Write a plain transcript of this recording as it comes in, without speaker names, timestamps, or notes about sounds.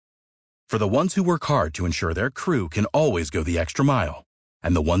For the ones who work hard to ensure their crew can always go the extra mile,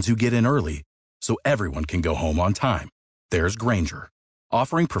 and the ones who get in early so everyone can go home on time, there's Grainger,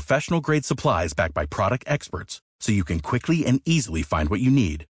 offering professional-grade supplies backed by product experts so you can quickly and easily find what you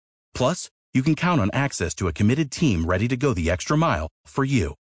need. Plus, you can count on access to a committed team ready to go the extra mile for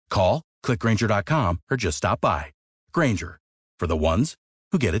you. Call, click Grainger.com, or just stop by. Grainger, for the ones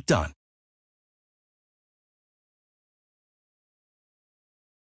who get it done.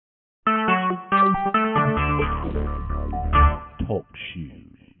 Talk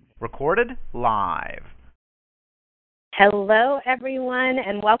shoes. Recorded live. Hello, everyone,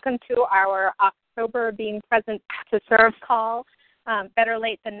 and welcome to our October Being Present to Serve call. Better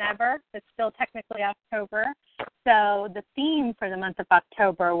late than never. It's still technically October. So the theme for the month of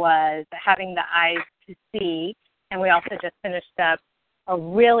October was having the eyes to see, and we also just finished up a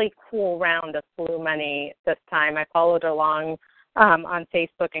really cool round of Blue Money this time. I followed along on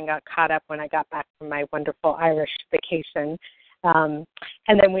Facebook and got caught up when I got back from my wonderful Irish vacation.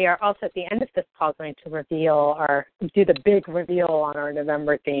 And then we are also at the end of this call going to do the big reveal on our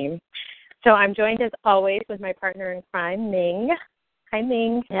November theme. So I'm joined as always with my partner in crime, Ming. Hi,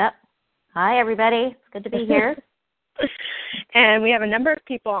 Ming. Yep. Hi, everybody. It's good to be here. And we have a number of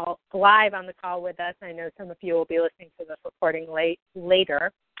people live on the call with us. I know some of you will be listening to this recording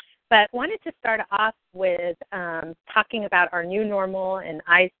later. But wanted to start off with talking about our new normal and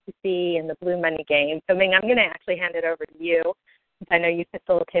eyes to see and the Blue Money game. So, Ming, I'm going to actually hand it over to you, since I know you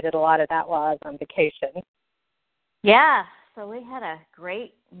facilitated a lot of that while I was on vacation. Yeah, so we had a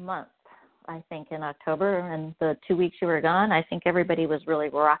great month, I think, in October. And the 2 weeks you were gone, I think everybody was really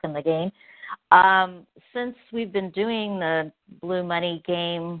rocking the game. Since we've been doing the Blue Money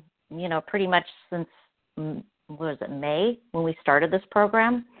game, pretty much since May, when we started this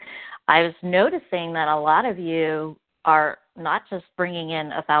program, I was noticing that a lot of you are not just bringing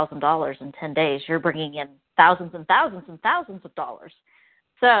in $1,000 in 10 days, you're bringing in thousands and thousands and thousands of dollars.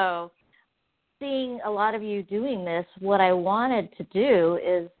 So seeing a lot of you doing this, what I wanted to do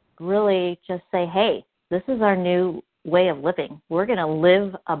is really just say, hey, this is our new way of living. We're going to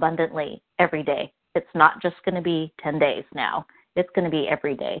live abundantly every day. It's not just going to be 10 days now. It's going to be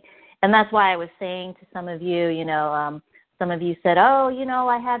every day. And that's why I was saying to some of you, some of you said,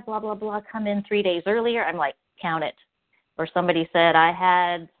 I had blah, blah, blah come in 3 days earlier. I'm like, count it. Or somebody said, I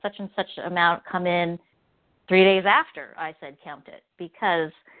had such and such amount come in 3 days after. I said, count it.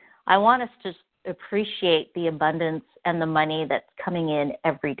 Because I want us to appreciate the abundance and the money that's coming in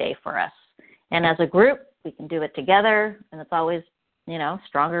every day for us. And as a group, we can do it together. And it's always,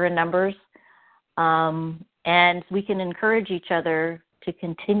 stronger in numbers. And we can encourage each other to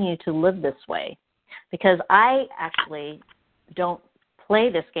continue to live this way, because I actually don't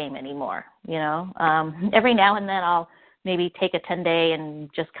play this game anymore. Every now and then I'll maybe take a 10-day and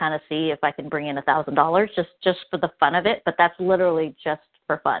just kind of see if I can bring in $1,000 just for the fun of it. But that's literally just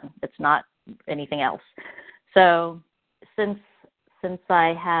for fun. It's not anything else. So since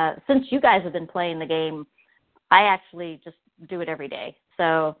you guys have been playing the game, I actually just do it every day.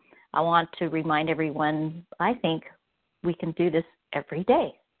 So I want to remind everyone, I think we can do this every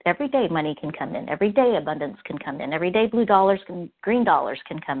day. Every day money can come in. Every day abundance can come in. Every day green dollars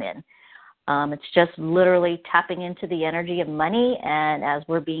can come in. It's just literally tapping into the energy of money, and as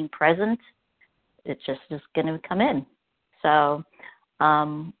we're being present, it's just is going to come in. So,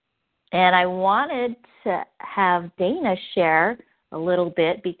 and I wanted to have Dana share a little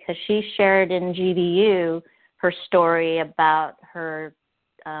bit, because she shared in GVU her story about her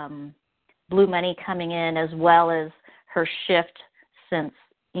Blue Money coming in, as well as her shift since,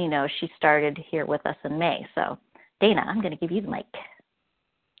 she started here with us in May. So, Dana, I'm going to give you the mic.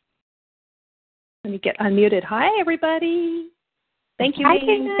 Let me get unmuted. Hi, everybody. Thank you,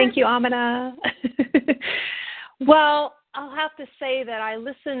 Ming. Thank you, Amina. Well, I'll have to say that I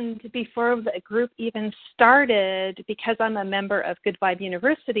listened before the group even started, because I'm a member of Good Vibe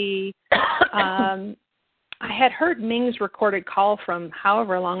University. I had heard Ming's recorded call from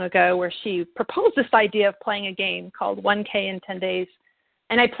however long ago, where she proposed this idea of playing a game called 1K in 10 days.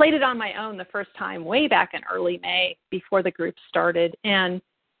 And I played it on my own the first time way back in early May before the group started. And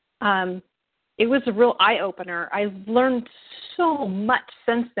it was a real eye-opener. I've learned so much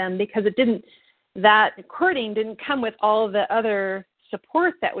since then, because that recording didn't come with all of the other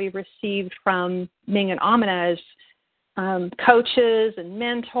support that we received from Ming and Amina as coaches and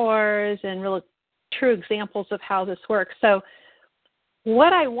mentors, and really true examples of how this works. So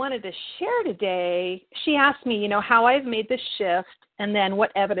what I wanted to share today, she asked me, how I've made this shift, and then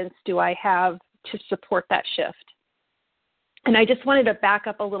what evidence do I have to support that shift. And I just wanted to back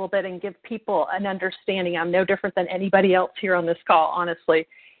up a little bit and give people an understanding. I'm no different than anybody else here on this call, honestly.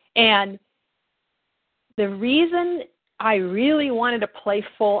 And the reason I really wanted to play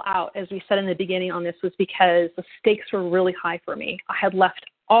full out, as we said in the beginning on this, was because the stakes were really high for me. I had left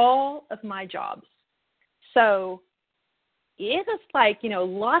all of my jobs. So it was like,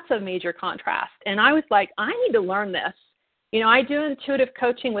 lots of major contrast. And I was like, I need to learn this. I do intuitive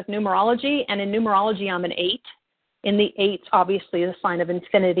coaching with numerology, and in numerology, I'm an 8. And the 8's obviously the sign of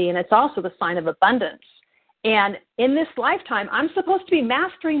infinity, and it's also the sign of abundance. And in this lifetime, I'm supposed to be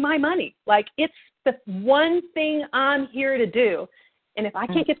mastering my money. Like, it's the one thing I'm here to do. And if I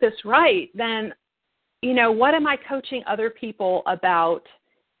can't get this right, then, what am I coaching other people about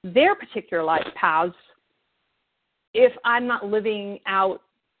their particular life paths if I'm not living out,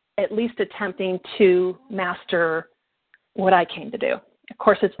 at least attempting to master what I came to do? Of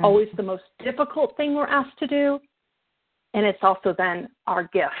course, it's always the most difficult thing we're asked to do. And it's also then our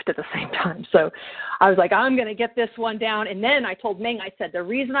gift at the same time. So I was like, I'm going to get this one down. And then I told Ming, I said, the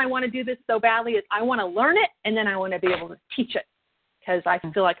reason I want to do this so badly is I want to learn it, and then I want to be able to teach it, because I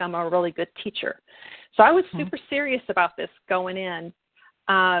feel like I'm a really good teacher. So I was super serious about this going in.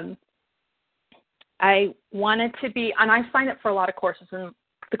 I wanted to be, and I signed up for a lot of courses in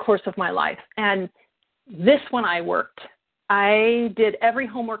the course of my life. And this one I worked. I did every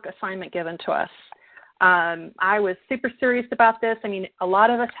homework assignment given to us. I was super serious about this. I mean, a lot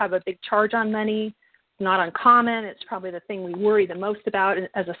of us have a big charge on money. Not uncommon. It's probably the thing we worry the most about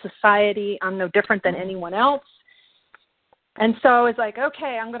as a society. I'm no different than anyone else. And so I was like,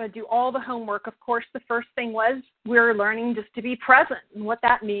 okay, I'm going to do all the homework. Of course, the first thing was we were learning just to be present and what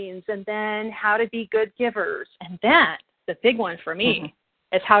that means, and then how to be good givers. And then the big one for me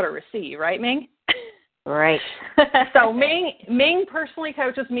is how to receive, right, Ming? Right. So Ming personally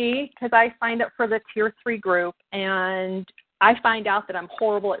coaches me because I signed up for the Tier 3 group, and I find out that I'm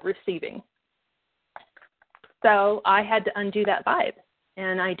horrible at receiving. So I had to undo that vibe,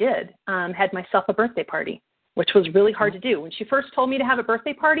 and I did. Had myself a birthday party, which was really hard to do. When she first told me to have a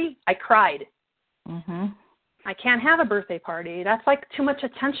birthday party, I cried. I can't have a birthday party. That's like too much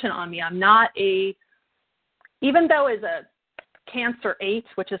attention on me. I'm not even though as a Cancer 8,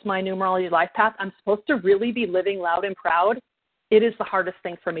 which is my numerology life path, I'm supposed to really be living loud and proud. It is the hardest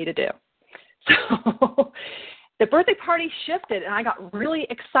thing for me to do. So the birthday party shifted, and I got really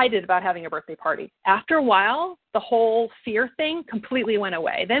excited about having a birthday party. After a while, the whole fear thing completely went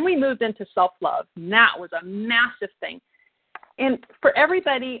away. Then we moved into self-love, and that was a massive thing. And for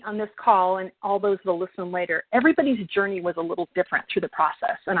everybody on this call and all those that will listen later, everybody's journey was a little different through the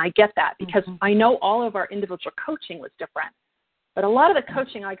process, and I get that because I know all of our individual coaching was different. But a lot of the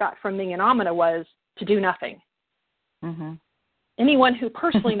coaching I got from Ming and Amina was to do nothing. Anyone who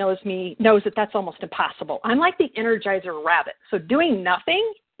personally knows me knows that that's almost impossible. I'm like the Energizer rabbit. So doing nothing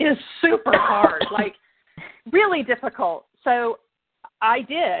is super hard, like really difficult. So I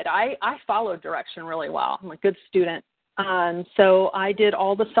did. I followed direction really well. I'm a good student. So I did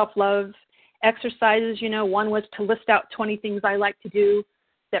all the self-love exercises. One was to list out 20 things I like to do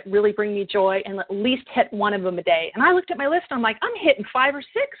that really bring me joy, and at least hit one of them a day. And I looked at my list, I'm like, I'm hitting 5 or 6.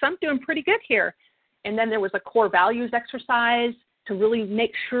 I'm doing pretty good here. And then there was a core values exercise to really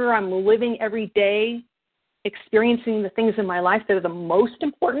make sure I'm living every day, experiencing the things in my life that are the most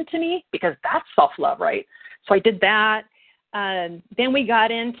important to me, because that's self-love, right? So I did that. Then we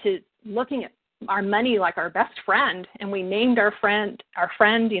got into looking at our money like our best friend, and we named our friend,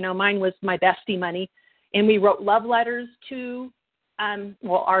 mine was my bestie money, and we wrote love letters to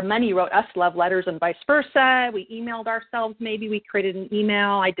our money wrote us love letters and vice versa. We emailed ourselves. Maybe we created an email.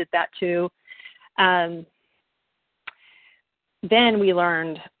 I did that too. Then we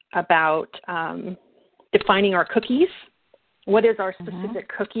learned about defining our cookies. What is our specific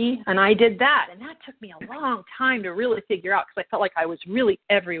cookie? And I did that. And that took me a long time to really figure out because I felt like I was really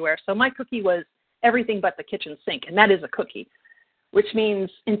everywhere. So my cookie was everything but the kitchen sink. And that is a cookie, which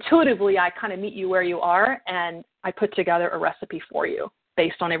means intuitively I kind of meet you where you are, and I put together a recipe for you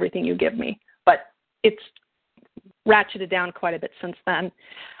based on everything you give me. But it's ratcheted down quite a bit since then.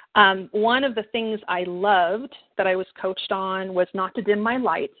 One of the things I loved that I was coached on was not to dim my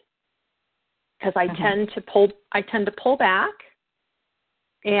light, because I tend to pull back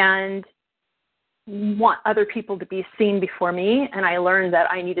and want other people to be seen before me, and I learned that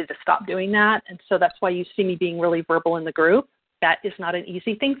I needed to stop doing that. And so that's why you see me being really verbal in the group. That is not an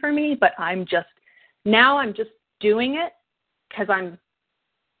easy thing for me, but I'm just doing it because I'm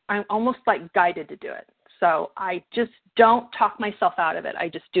almost like guided to do it. So I just don't talk myself out of it. I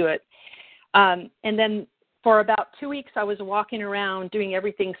just do it. And then for about 2 weeks, I was walking around doing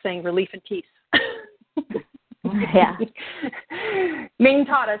everything saying relief and peace. Yeah. Ming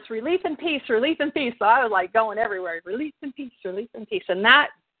taught us relief and peace, relief and peace. So I was like going everywhere, relief and peace, relief and peace. And that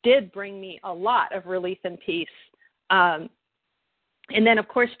did bring me a lot of relief and peace. And then, of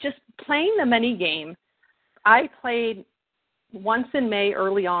course, just playing the money game. I played once in May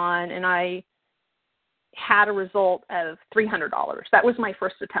early on, and I had a result of $300. That was my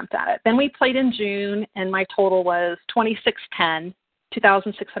first attempt at it. Then we played in June, and my total was $2,610.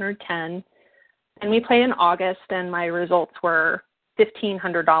 And we played in August, and my results were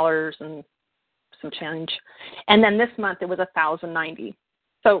 $1,500 and some change. And then this month it was $1,090.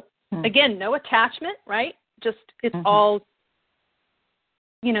 So again, no attachment, right? Just it's all,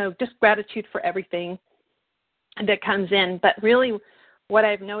 just gratitude for everything that comes in. But really, what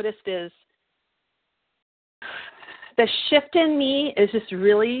I've noticed is the shift in me is just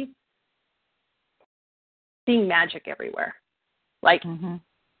really seeing magic everywhere. Like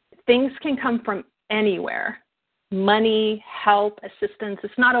things can come from anywhere. Money, help, assistance.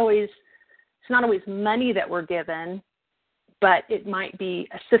 It's not always money that we're given, but it might be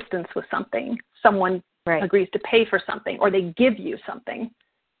assistance with something. Someone agrees to pay for something, or they give you something,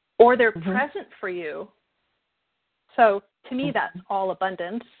 or they're present for you. So to me, that's all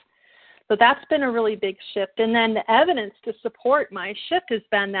abundance. So that's been a really big shift. And then the evidence to support my shift has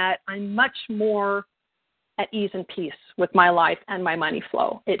been that I'm much more at ease and peace with my life and my money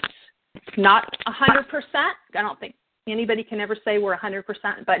flow. It's not 100%. I don't think anybody can ever say we're 100%,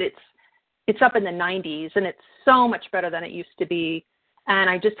 but it's up in the 90s, and it's so much better than it used to be. And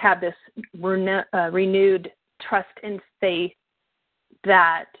I just have this renewed trust and faith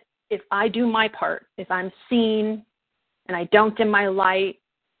that if I do my part, if I'm seen and I don't dim my light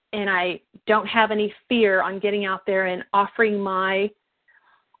and I don't have any fear on getting out there and offering my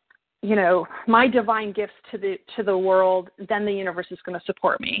divine gifts to the world, then the universe is going to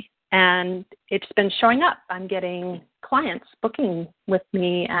support me. And it's been showing up. I'm getting clients booking with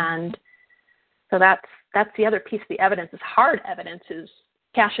me, and so that's the other piece of the evidence. Is hard evidence is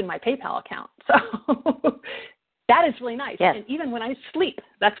cash in my PayPal account. So that is really nice. Yes. And even when I sleep,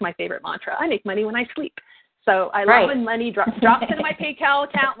 that's my favorite mantra. I make money when I sleep. So I love when money drops into my PayPal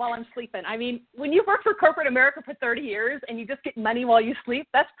account while I'm sleeping. I mean, when you work for corporate America for 30 years and you just get money while you sleep,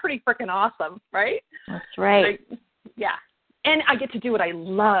 that's pretty freaking awesome, right? That's right. Yeah. And I get to do what I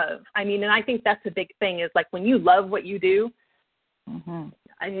love. I mean, and I think that's a big thing is like when you love what you do,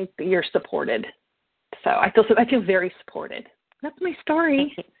 I think you're supported. So I feel very supported. That's my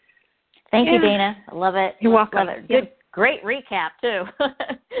story. Thank you, Dana. I love it. You're welcome. Love it. Good. Great recap, too.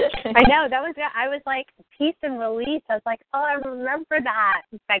 I know. I was like, peace and release. I was like, oh, I remember that.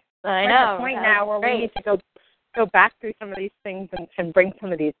 It's like, I know. At the point now where we need to go back through some of these things and bring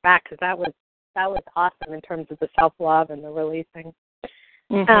some of these back, because that was awesome in terms of the self-love and the releasing.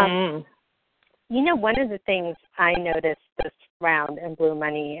 One of the things I noticed this round in Blue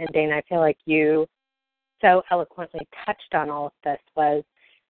Money, and Dana, I feel like you so eloquently touched on all of this, was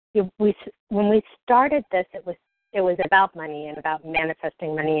when we started this, it was about money and about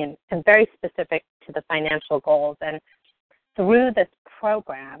manifesting money and very specific to the financial goals. And through this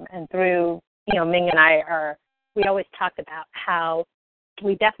program and through, Ming and we always talk about how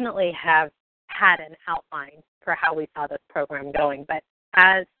we definitely have had an outline for how we saw this program going. But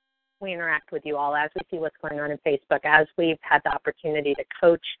as we interact with you all, as we see what's going on in Facebook, as we've had the opportunity to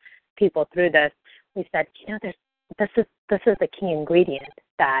coach people through this, we said, this is the key ingredient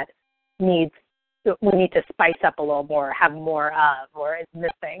that we need to spice up a little more, have more of, or is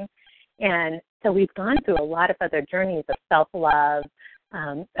missing. And so we've gone through a lot of other journeys of self-love,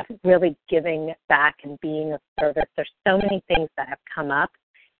 of really giving back and being of service. There's so many things that have come up.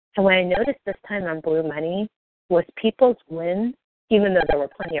 And what I noticed this time on Blue Money was people's wins, even though there were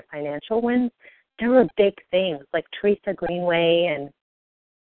plenty of financial wins, there were big things like Teresa Greenway, and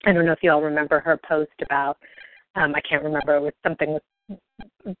I don't know if you all remember her post about, I can't remember, it was something with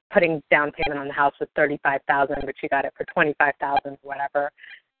putting down payment on the house was $35,000, but she got it for $25,000, whatever.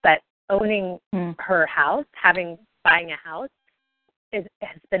 But owning her house, buying a house, has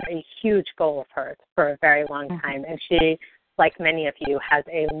been a huge goal of hers for a very long time. And she, like many of you, has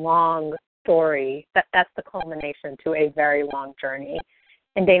a long story. That's the culmination to a very long journey.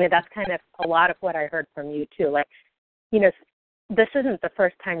 And Dana, that's kind of a lot of what I heard from you too. Like, this isn't the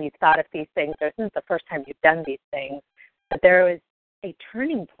first time you've thought of these things. This isn't the first time you've done these things. But there was a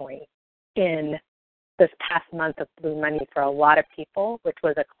turning point in this past month of Blue Money for a lot of people, which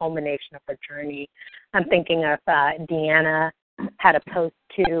was a culmination of her journey. I'm thinking of Deanna had a post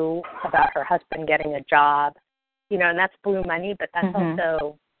too about her husband getting a job, and that's Blue Money, but that's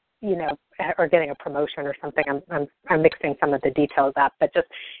also, or getting a promotion or something. I'm mixing some of the details up, but just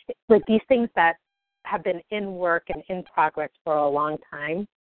like these things that have been in work and in progress for a long time.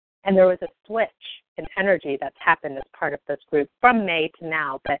 And there was a switch an energy that's happened as part of this group from May to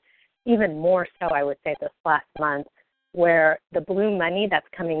now, but even more so, I would say, this last month, where the blue money that's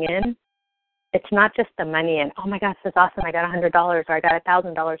coming in, it's not just the money and, oh my gosh, this is awesome, I got $100 or I got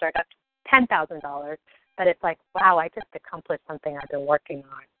 $1,000 or I got $10,000, but it's like, wow, I just accomplished something I've been working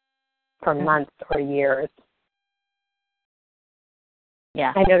on for months or years.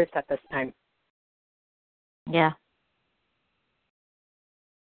 Yeah. I noticed that this time. Yeah.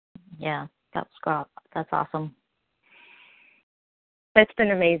 Yeah, that's awesome. It's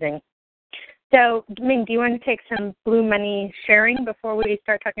been amazing. So, Ming, do you want to take some blue money sharing before we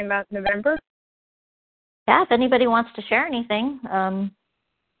start talking about November? Yeah, if anybody wants to share anything,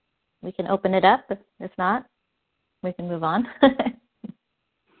 we can open it up. If not, we can move on.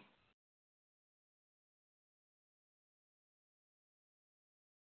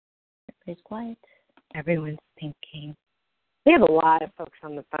 Everybody's quiet. Everyone's thinking. We have a lot of folks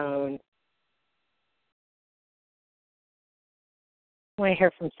on the phone. I want to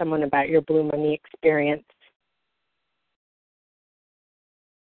hear from someone about your blue money experience.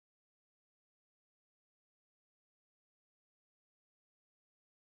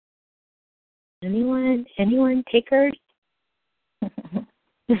 Anyone? Takers? All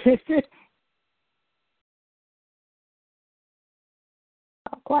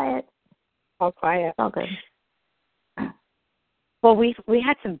quiet. All quiet. All good. Well, we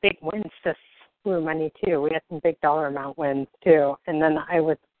had some big wins this blue money too. We had some big dollar amount wins too. And then I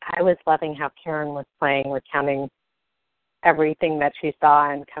was loving how Karen was playing, recounting everything that she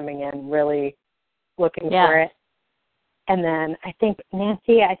saw and coming in, really looking for it. And then I think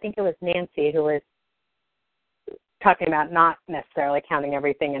it was Nancy who was talking about not necessarily counting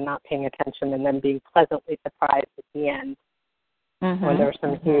everything and not paying attention and then being pleasantly surprised at the end when there were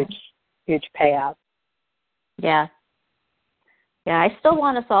some huge payouts. Yeah. Yeah, I still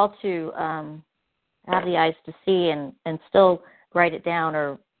want us all to have the eyes to see and still write it down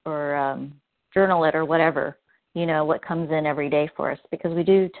or journal it or whatever, what comes in every day for us, because we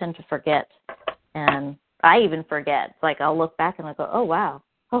do tend to forget. And I even forget. Like, I'll look back and I'll go, oh, wow.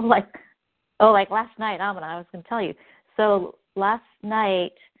 Like last night, Amina, I was going to tell you. So last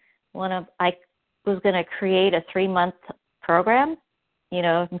night, I was going to create a 3-month program.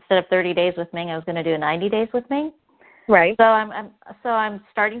 Instead of 30 days with Ming, I was going to do 90 days with Ming. Right. So I'm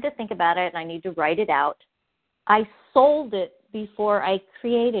starting to think about it, and I need to write it out. I sold it before I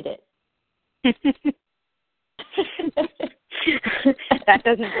created it. That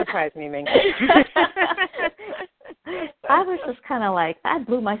doesn't surprise me, Ming. I was just kind of like, I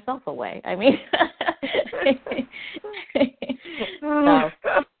blew myself away. I mean,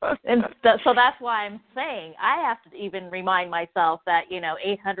 so that's why I'm saying I have to even remind myself that,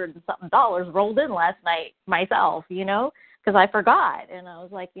 $800 and something rolled in last night myself, because I forgot. And I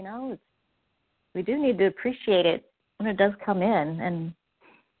was like, we do need to appreciate it when it does come in, and,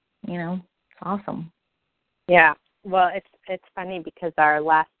 it's awesome. Yeah. Well, it's funny because our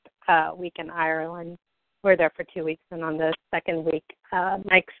last week in Ireland, we're there for 2 weeks, and on the second week,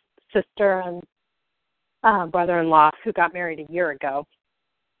 Mike's sister and brother-in-law, who got married a year ago,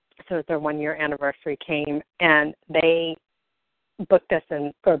 so it's their 1-year anniversary, came, and they booked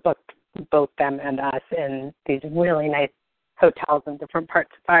both them and us in these really nice hotels in different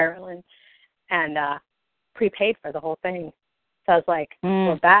parts of Ireland, and prepaid for the whole thing. So I was like,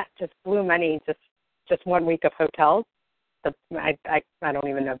 well, that just blew money, just 1 week of hotels. I don't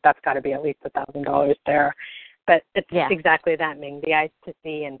even know if that's got to be at least $1,000 there, but it's exactly that, Ming. The eyes to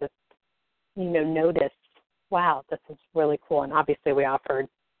see and just notice. Wow, this is really cool. And obviously, we offered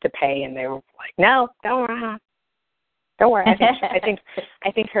to pay, and they were like, "No, don't worry." I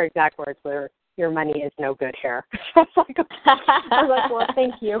think her exact words were, "Your money is no good here." I was like, "Well,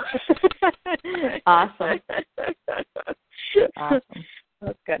 thank you." Awesome.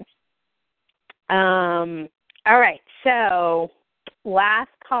 That's good. All right, so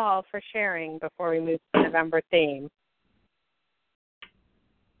last call for sharing before we move to the November theme.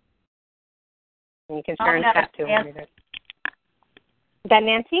 And you can share in chat too. Is that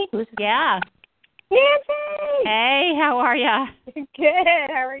Nancy? Yeah. Nancy! Hey, how are ya? Good.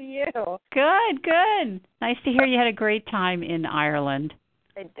 How are you? Good. Nice to hear you had a great time in Ireland.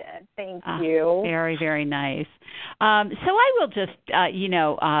 I did. Thank you. Very, very nice. So I will just,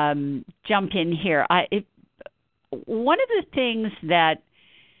 jump in here. One of the things that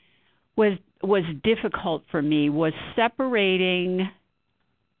was difficult for me was separating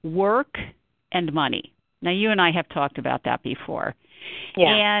work and money. Now, you and I have talked about that before. Yeah.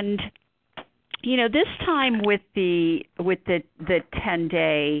 And, this time with the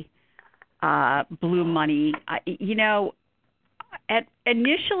 10-day blue money,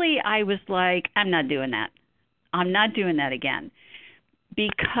 initially I was like, I'm not doing that. I'm not doing that again.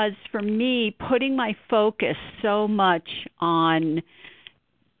 Because for me, putting my focus so much on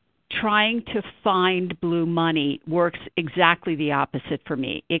trying to find blue money works exactly the opposite for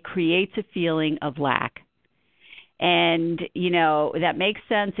me. It creates a feeling of lack. And, that makes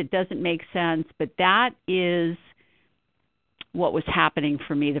sense. It doesn't make sense. But that is what was happening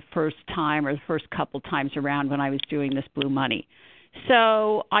for me the first time or the first couple times around when I was doing this blue money.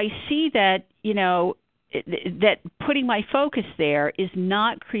 So I see that, that putting my focus there is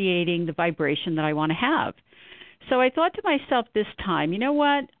not creating the vibration that I want to have. So I thought to myself this time, you know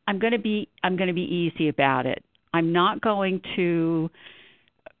what? I'm going to be easy about it. I'm not going to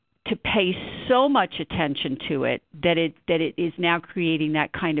pay so much attention to it that it is now creating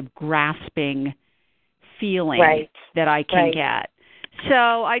that kind of grasping feeling that I can get.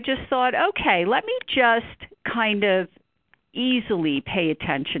 So I just thought, okay, let me just kind of easily pay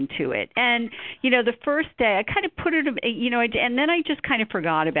attention to it. And, the first day I kind of put it, and then I just kind of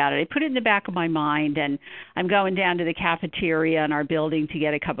forgot about it. I put it in the back of my mind, and I'm going down to the cafeteria in our building to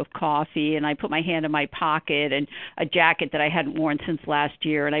get a cup of coffee, and I put my hand in my pocket and a jacket that I hadn't worn since last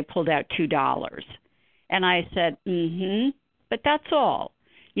year, and I pulled out $2. And I said, but that's all.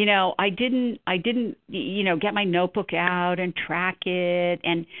 I didn't, get my notebook out and track it.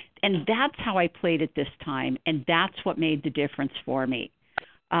 And that's how I played it this time. And that's what made the difference for me.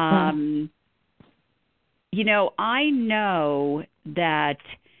 I know that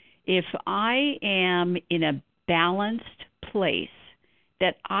if I am in a balanced place,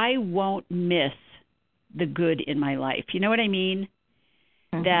 that I won't miss the good in my life. You know what I mean?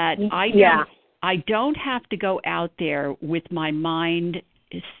 That I don't have to go out there with my mindset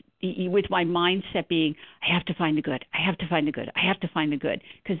being, I have to find the good, I have to find the good, I have to find the good,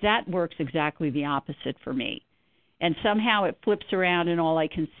 because that works exactly the opposite for me. And somehow it flips around and all I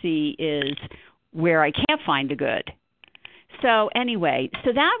can see is where I can't find the good. So anyway,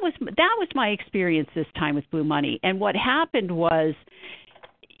 that was my experience this time with Blue Money. And what happened was,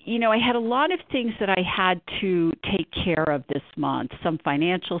 I had a lot of things that I had to take care of this month, some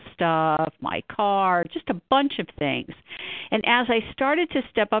financial stuff, my car, just a bunch of things. And as I started to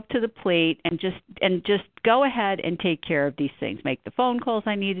step up to the plate and just go ahead and take care of these things, make the phone calls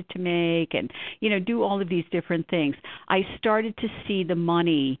I needed to make and, do all of these different things, I started to see the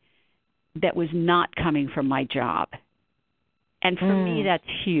money that was not coming from my job. And for me, that's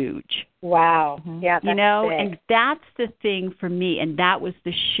huge. Wow. Yeah, that's big. And that's the thing for me, and that was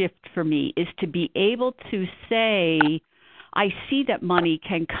the shift for me, is to be able to say, I see that money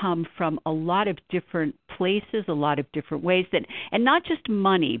can come from a lot of different places, a lot of different ways, and not just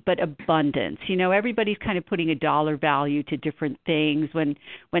money, but abundance. Everybody's kind of putting a dollar value to different things when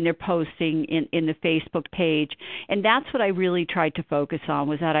they're posting in the Facebook page. And that's what I really tried to focus on,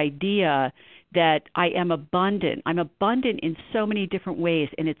 was that idea that I am abundant. I'm abundant in so many different ways,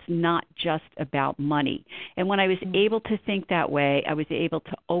 and it's not just about money. And when I was able to think that way, I was able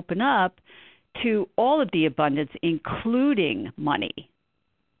to open up to all of the abundance, including money.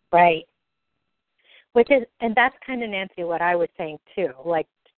 Right. And that's kind of, Nancy, what I was saying too. Like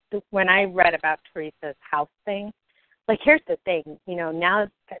when I read about Teresa's house thing, like here's the thing, now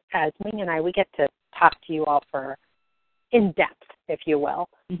as Ming and I, we get to talk to you all for in depth, if you will.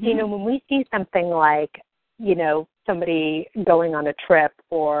 When we see something like, somebody going on a trip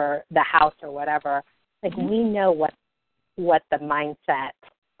or the house or whatever, like we know what the mindset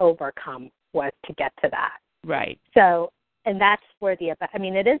overcome was to get to that. Right. So, and that's where it is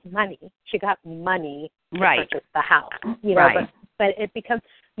money. She got money to purchase the house, but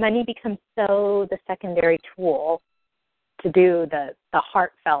money becomes so the secondary tool to do the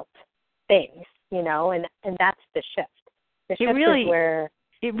heartfelt things, and that's the shift. The shift is where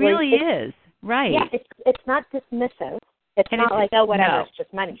it really is. Right. Yeah, it's not dismissive. It's not like, oh, whatever, it's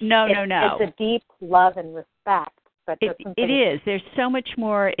just money. No. It's a deep love and respect. But it is. There's so much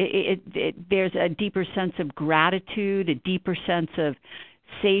more. There's a deeper sense of gratitude, a deeper sense of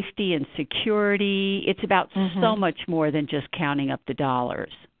safety and security. It's about so much more than just counting up the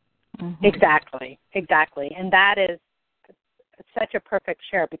dollars. Exactly. And that is such a perfect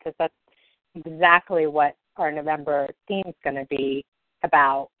share, because that's exactly what our November theme is going to be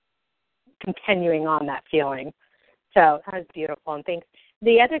about, continuing on that feeling. So that was beautiful, and thanks.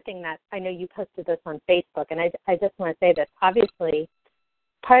 The other thing that I know you posted this on Facebook, and I just want to say this. Obviously,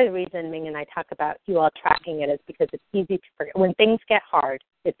 part of the reason Ming and I talk about you all tracking it is because it's easy to forget. When things get hard,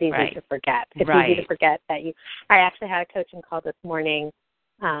 it's easy to forget. It's easy to forget that I actually had a coaching call this morning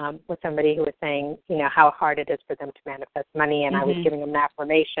with somebody who was saying, how hard it is for them to manifest money, and I was giving them an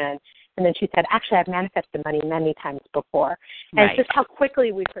affirmation, And then she said, actually, I've manifested money many times before. And It's just how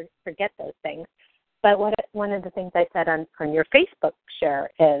quickly we forget those things. But one of the things I said on your Facebook share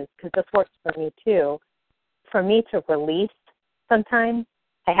is, because this works for me too, for me to release sometimes,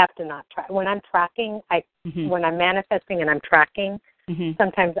 I have to not track. When I'm tracking, when I'm manifesting and I'm tracking,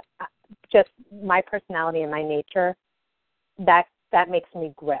 sometimes just my personality and my nature, that makes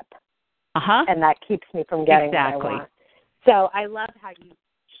me grip. And that keeps me from getting what I want. So I love how you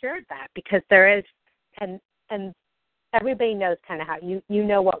shared that, because there is, and everybody knows kind of how, you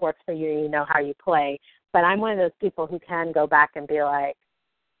know what works for you, you know how you play. But I'm one of those people who can go back and be like,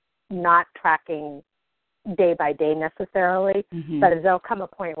 not tracking day by day necessarily, but there'll come a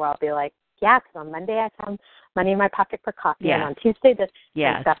point where I'll be like, yeah, because on Monday I found money in my pocket for coffee, and on Tuesday this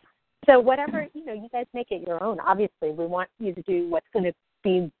and stuff. So whatever, you guys make it your own. Obviously, we want you to do what's going to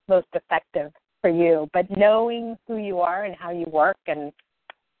be most effective for you, but knowing who you are and how you work and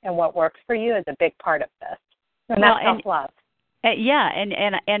what works for you is a big part of this. And that's self-love.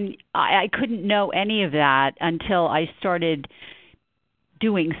 And I couldn't know any of that until I started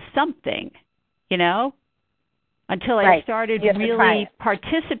doing something, until I started really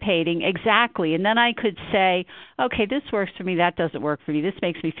participating. Exactly. And then I could say, okay, this works for me, that doesn't work for me, this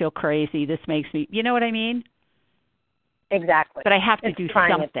makes me feel crazy, this makes me, you know what I mean? Exactly. But I have to do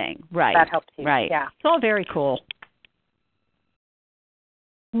something. Right. That helps you. Right. Yeah. It's all very cool.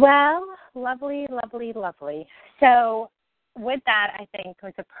 Well, lovely, lovely, lovely. So with that, I think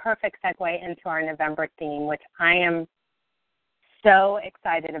was a perfect segue into our November theme, which I am so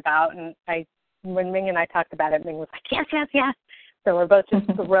excited about. And when Ming and I talked about it, Ming was like, yes, yes, yes. So we're both just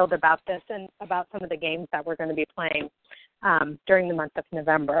thrilled about this and about some of the games that we're going to be playing during the month of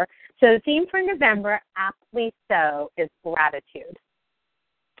November. So the theme for November, aptly so, is gratitude.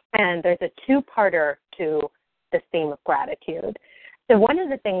 And there's a two-parter to this theme of gratitude. So one of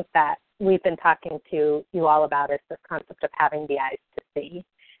the things that we've been talking to you all about is this concept of having the eyes to see.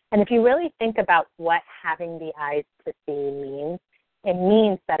 And if you really think about what having the eyes to see means, it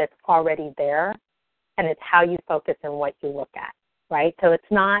means that it's already there, and it's how you focus and what you look at, right? So it's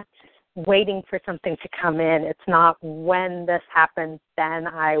not waiting for something to come in. It's not when this happens, then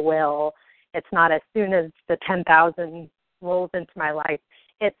I will. It's not as soon as the 10,000 rolls into my life.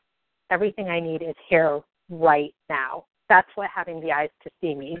 It's everything I need is here right now. That's what having the eyes to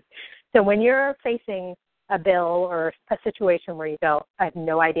see means. So when you're facing a bill or a situation where you go, I have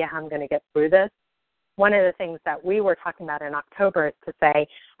no idea how I'm going to get through this, one of the things that we were talking about in October is to say,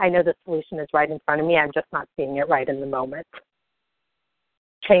 I know the solution is right in front of me. I'm just not seeing it right in the moment.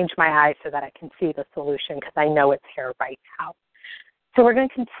 Change my eyes so that I can see the solution because I know it's here right now. So we're going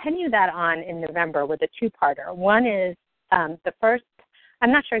to continue that on in November with a two-parter. One is the first,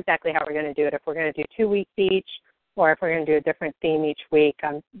 I'm not sure exactly how we're going to do it, if we're going to do 2 weeks each or if we're going to do a different theme each week.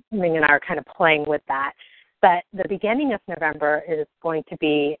 Ming and I are kind of playing with that. But the beginning of November is going to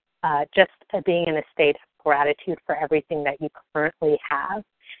be just being in a state of gratitude for everything that you currently have.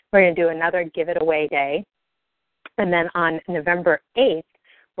 We're going to do another Give It Away Day. And then on November 8th,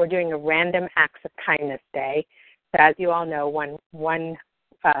 we're doing a Random Acts of Kindness Day. So as you all know,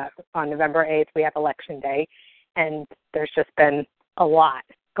 on November 8th, we have Election Day, and there's just been a lot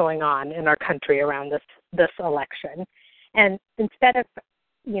going on in our country around this election. And instead of,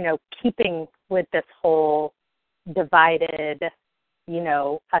 keeping with this whole divided,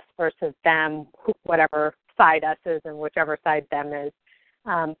 us versus them, whatever side us is and whichever side them is,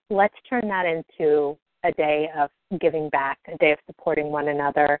 let's turn that into a day of giving back, a day of supporting one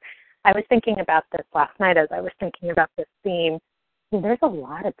another. I was thinking about this last night as I was thinking about this theme. There's a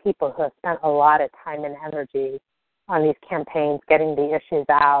lot of people who have spent a lot of time and energy on these campaigns, getting the issues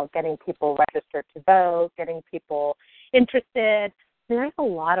out, getting people registered to vote, getting people interested. There's a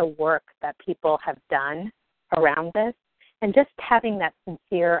lot of work that people have done around this, and just having that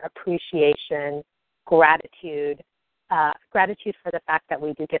sincere appreciation, gratitude for the fact that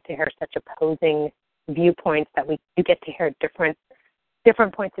we do get to hear such opposing viewpoints, that we do get to hear different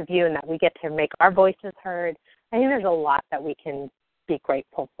points of view, and that we get to make our voices heard. I think there's a lot that we can be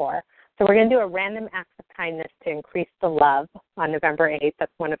grateful for. So we're going to do a Random Acts of Kindness to increase the love on November 8th.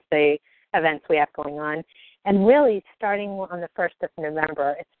 That's one of the events we have going on. And really, starting on the 1st of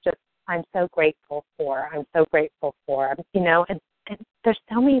November, it's just, I'm so grateful for. And there's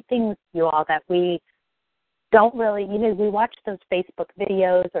so many things, you all, that we don't really, we watch those Facebook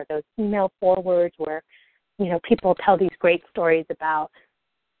videos or those email forwards where, people tell these great stories about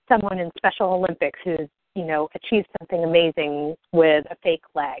someone in Special Olympics who's, achieved something amazing with a fake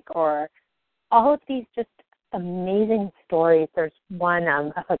leg, or all of these just amazing stories. There's one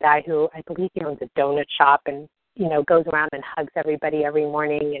of a guy who I believe he owns a donut shop and, goes around and hugs everybody every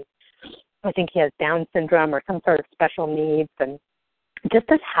morning. And I think he has Down syndrome or some sort of special needs, and just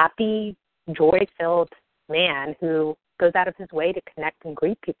this happy, joy-filled man who goes out of his way to connect and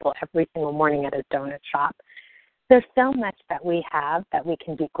greet people every single morning at his donut shop. There's so much that we have that we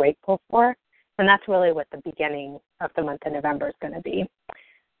can be grateful for, and that's really what the beginning of the month of November is going to be.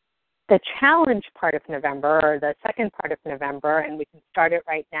 The challenge part of November, or the second part of November, and we can start it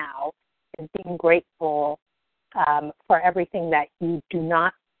right now, is being grateful for everything that you do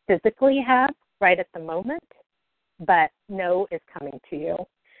not physically have right at the moment, but know is coming to you.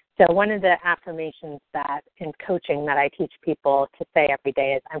 So one of the affirmations that in coaching that I teach people to say every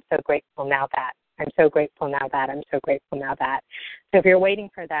day is, I'm so grateful now that, I'm so grateful now that, I'm so grateful now that. So if you're waiting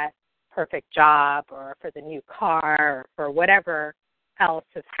for that perfect job or for the new car or for whatever else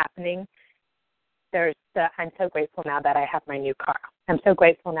is happening, there's the, I'm so grateful now that I have my new car. I'm so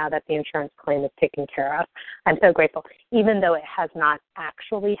grateful now that the insurance claim is taken care of. I'm so grateful. Even though it has not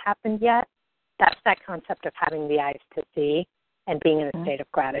actually happened yet, that's that concept of having the eyes to see and being in a state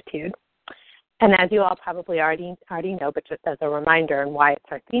of gratitude. And as you all probably already know, but just as a reminder and why it's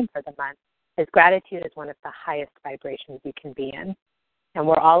our theme for the month, is gratitude is one of the highest vibrations you can be in. And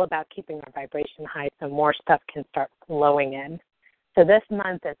we're all about keeping our vibration high so more stuff can start flowing in. So this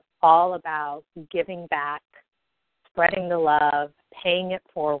month is all about giving back, spreading the love, paying it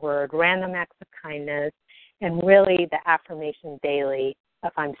forward, random acts of kindness, and really the affirmation daily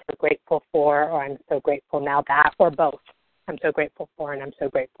of I'm so grateful for, or I'm so grateful now that, or both. I'm so grateful for and I'm so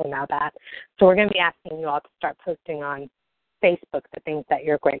grateful now that. So we're going to be asking you all to start posting on Facebook the things that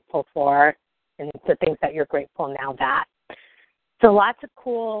you're grateful for and the things that you're grateful now that. So lots of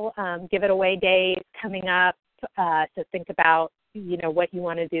cool give it away days coming up. So think about, what you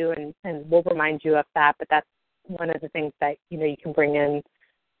want to do, and we'll remind you of that. But that's one of the things that, you can bring in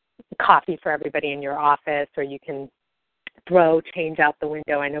coffee for everybody in your office, or you can throw change out the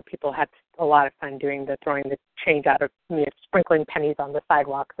window. I know people have a lot of fun doing throwing the change out of, sprinkling pennies on the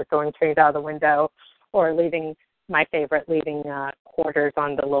sidewalks, or throwing change out of the window, or leaving quarters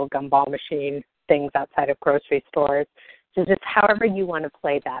on the little gumball machine things outside of grocery stores. So just however you want to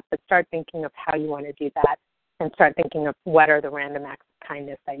play that, but start thinking of how you want to do that, and start thinking of what are the random acts of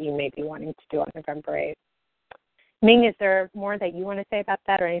kindness that you may be wanting to do on November 8th. Ming, is there more that you want to say about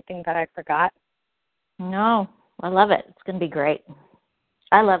that, or anything that I forgot? No, I love it. It's going to be great.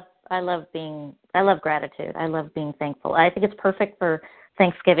 I love gratitude. I love being thankful. I think it's perfect for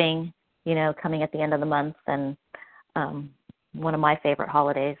Thanksgiving, coming at the end of the month, and one of my favorite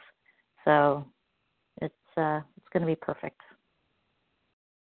holidays. So it's going to be perfect.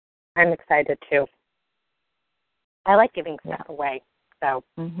 I'm excited too. I like giving stuff away, so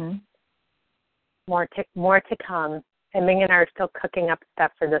more to come. And Ming and I are still cooking up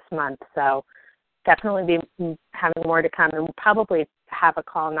stuff for this month, so definitely be having more to come. And we'll probably have a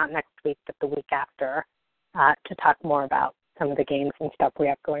call not next week, but the week after, to talk more about some of the games and stuff we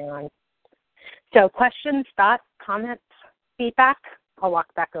have going on. So questions, thoughts, comments, feedback? I'll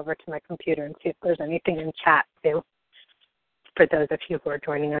walk back over to my computer and see if there's anything in chat too, for those of you who are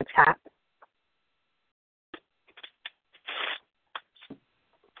joining on chat.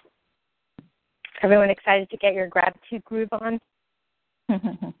 Everyone excited to get your gratitude groove on?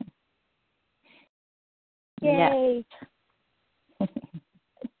 Yay!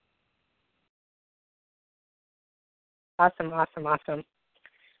 Awesome.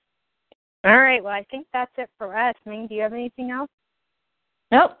 All right, well, I think that's it for us. Ming, do you have anything else?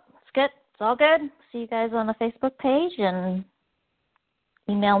 Nope, it's good. It's all good. See you guys on the Facebook page, and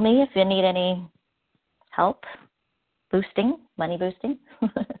email me if you need any help money boosting.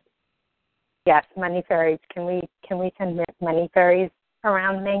 Yes, money fairies. Can we send money fairies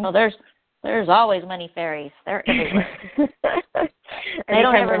around, Ming? Oh, there's always money fairies. They're everywhere. They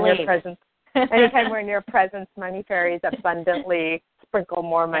don't ever leave. Anytime we're in your presence, money fairies abundantly sprinkle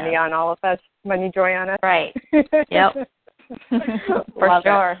more money on all of us, money joy on us. Right. Yep. For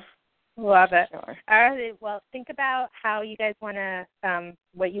sure. Love it. Sure. All right. Well, think about how you guys want to,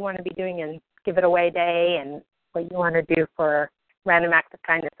 what you want to be doing in Give It Away Day, and what you want to do for Random Acts of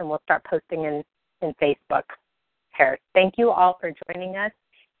Kindness, and we'll start posting in Facebook. Here. Thank you all for joining us,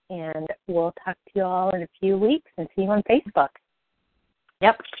 and we'll talk to you all in a few weeks and see you on Facebook.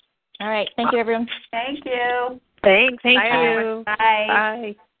 Yep. All right. Thank you, everyone. Thank you. Thanks. Thank Bye. you. Bye.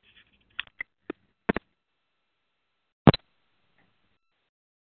 Bye.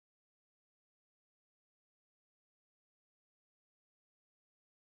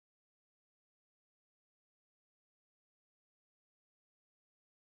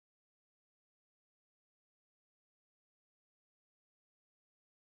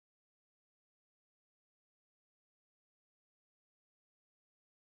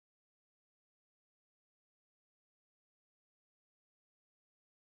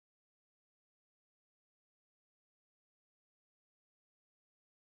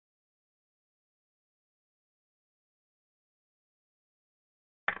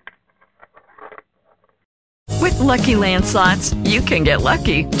 Lucky Land Slots, you can get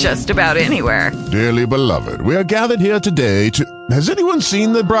lucky just about anywhere. Dearly beloved, we are gathered here today to... Has anyone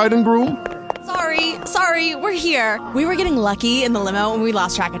seen the bride and groom? Sorry, we're here. We were getting lucky in the limo and we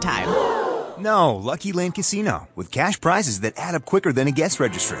lost track of time. No, Lucky Land Casino, with cash prizes that add up quicker than a guest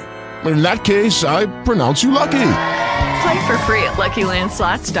registry. In that case, I pronounce you lucky. Play for free at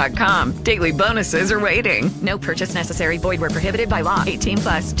LuckyLandSlots.com. Daily bonuses are waiting. No purchase necessary. Void where prohibited by law.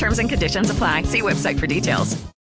 18+. Terms and conditions apply. See website for details.